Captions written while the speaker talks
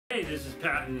Hi, this is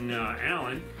Pat and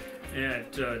Alan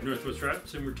at Northwest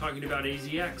Reps, and we're talking about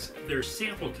AZX, their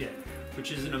sample kit,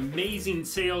 which is an amazing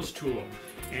sales tool.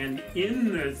 And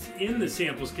in the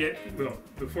samples kit, well,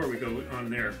 before we go on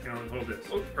there, Alan, hold this.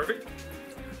 Oh, perfect.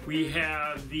 We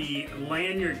have the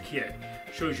lanyard kit.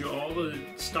 Shows you all the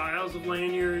styles of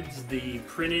lanyards, the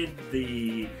printed,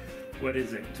 the what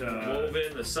is it?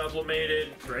 Woven, the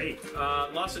sublimated. Great.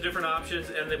 Lots of different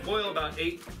options, and they boil about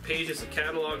 8 pages of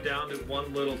catalog down to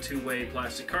one little two-way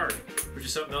plastic card, which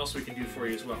is something else we can do for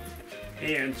you as well.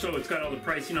 And so it's got all the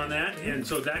pricing on that, and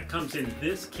so that comes in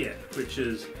this kit, which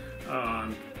is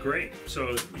great.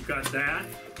 So we've got that.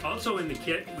 Also in the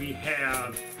kit we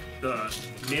have the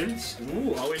mints.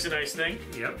 Ooh, always a nice thing.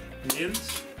 Yep,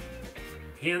 mints.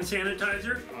 Hand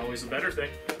sanitizer. Always a better thing.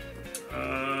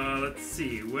 Let's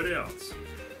see, what else?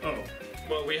 Oh.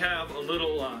 Well, we have a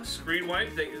little screen wipe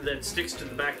that sticks to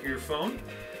the back of your phone.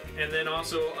 And then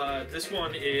also, this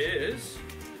one is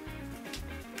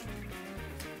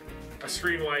a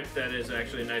screen wipe that is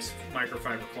actually a nice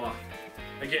microfiber cloth.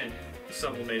 Again,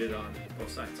 sublimated on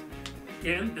both sides.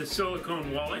 And the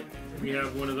silicone wallet, we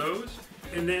have one of those.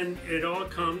 And then it all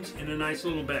comes in a nice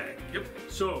little bag. Yep.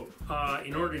 So,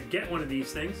 in order to get one of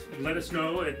these things, let us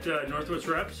know at Northwest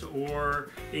Reps or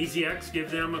AZX. Give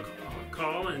them a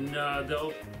call, and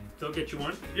they'll get you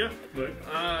one. Yeah.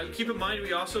 But keep in mind,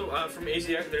 we also from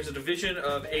AZX, there's a division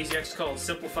of AZX called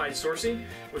Simplified Sourcing,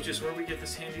 which is where we get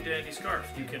this handy dandy scarf.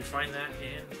 You can find that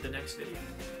in the next video.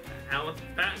 Alan,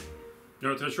 Pat.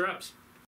 Northwest Reps.